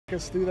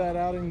Us through that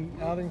outing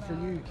for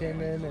you. You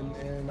came in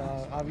and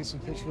obviously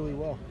pitched really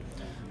well.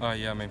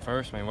 Yeah,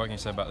 first, what can you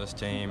say about this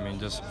team?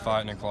 Just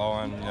fighting and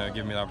clawing,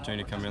 giving me the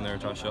opportunity to come in there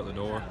and try to shut the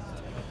door.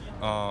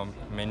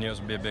 Knew it was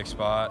going to be a big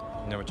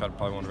spot. We tried to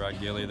play one drag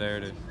Gilly there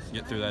to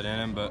get through that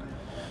inning, but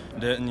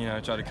didn't.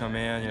 Tried to come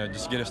in,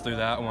 just get us through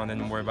that one,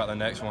 then worry about the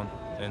next one.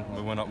 And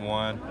we went up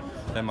one.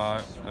 Then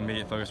my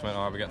immediate focus went,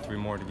 all right, we got 3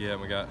 more to get.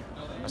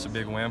 That's a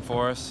big win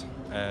for us,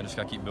 and just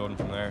got to keep building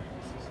from there.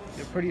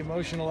 You're pretty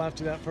emotional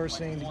after that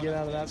first inning to get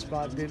out of that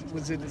spot.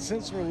 Was it a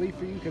sense of relief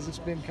for you, because it's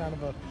been kind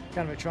of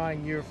a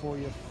trying year for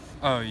you?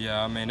 Oh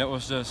yeah, it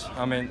was just,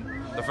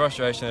 the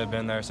frustration had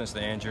been there since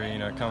the injury.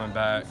 Coming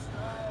back,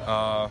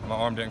 my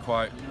arm didn't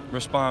quite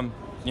respond.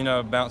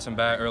 Bouncing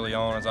back early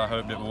on as I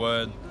hoped it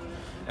would,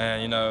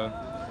 and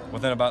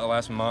within about the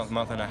last month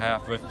and a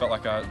half, it felt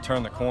like I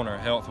turned the corner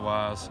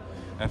health-wise,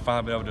 and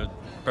finally been able to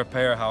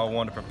prepare how I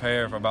wanted to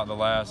prepare for about the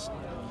last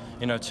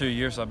 2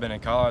 years I've been in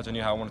college. I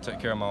knew how I wanted to take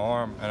care of my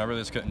arm, and I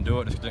really just couldn't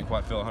do it. Just didn't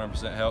quite feel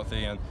 100%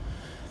 healthy, and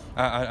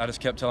I just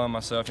kept telling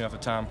myself, if the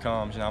time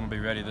comes, I'm gonna be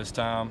ready this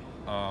time.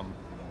 I'm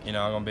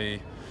gonna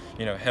be,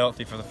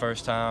 healthy for the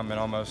first time in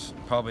almost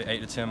probably 8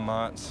 to 10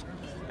 months,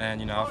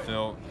 and I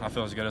feel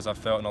as good as I've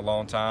felt in a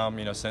long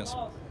time, since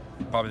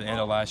probably the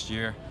end of last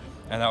year,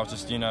 and that was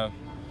just, that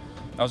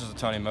was just a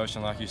ton of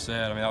emotion, like you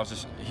said. That was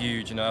just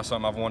huge. That's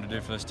something I've wanted to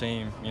do for this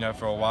team,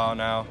 for a while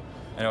now,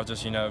 and it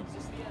was just,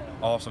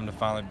 awesome to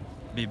finally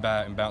be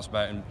back and bounce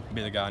back and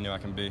be the guy I knew I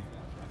can be.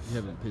 You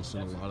haven't pitched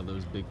in a lot of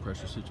those big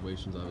pressure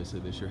situations, obviously,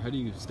 this year. How do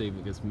you stay,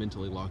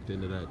 mentally locked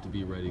into that to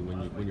be ready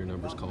when your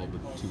number's called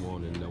with 2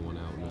 on and no one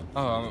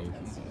out?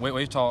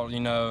 We've talked,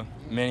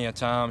 many a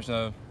times,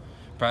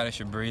 practice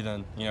your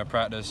breathing,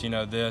 practice,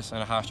 this in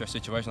a high-stress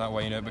situation. That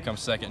way, it becomes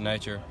second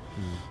nature.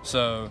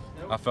 So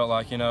I felt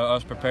like,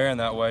 us preparing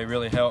that way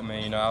really helped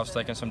me. I was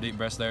taking some deep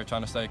breaths there,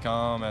 trying to stay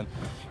calm. And,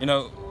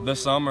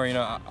 this summer,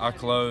 I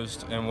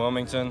closed in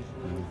Wilmington,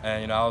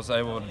 and, I was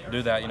able to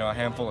do that, a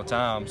handful of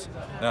times.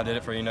 And I did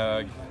it for, in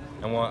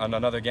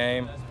another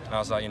game. And I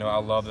was like, I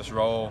love this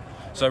role.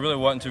 So it really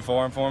wasn't too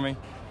foreign for me.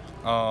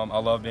 I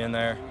love being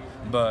there.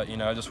 But, it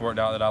just worked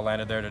out that I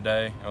landed there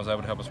today. I was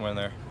able to help us win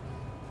there.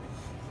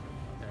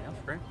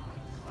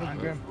 Thank you,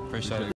 Graham. Appreciate it.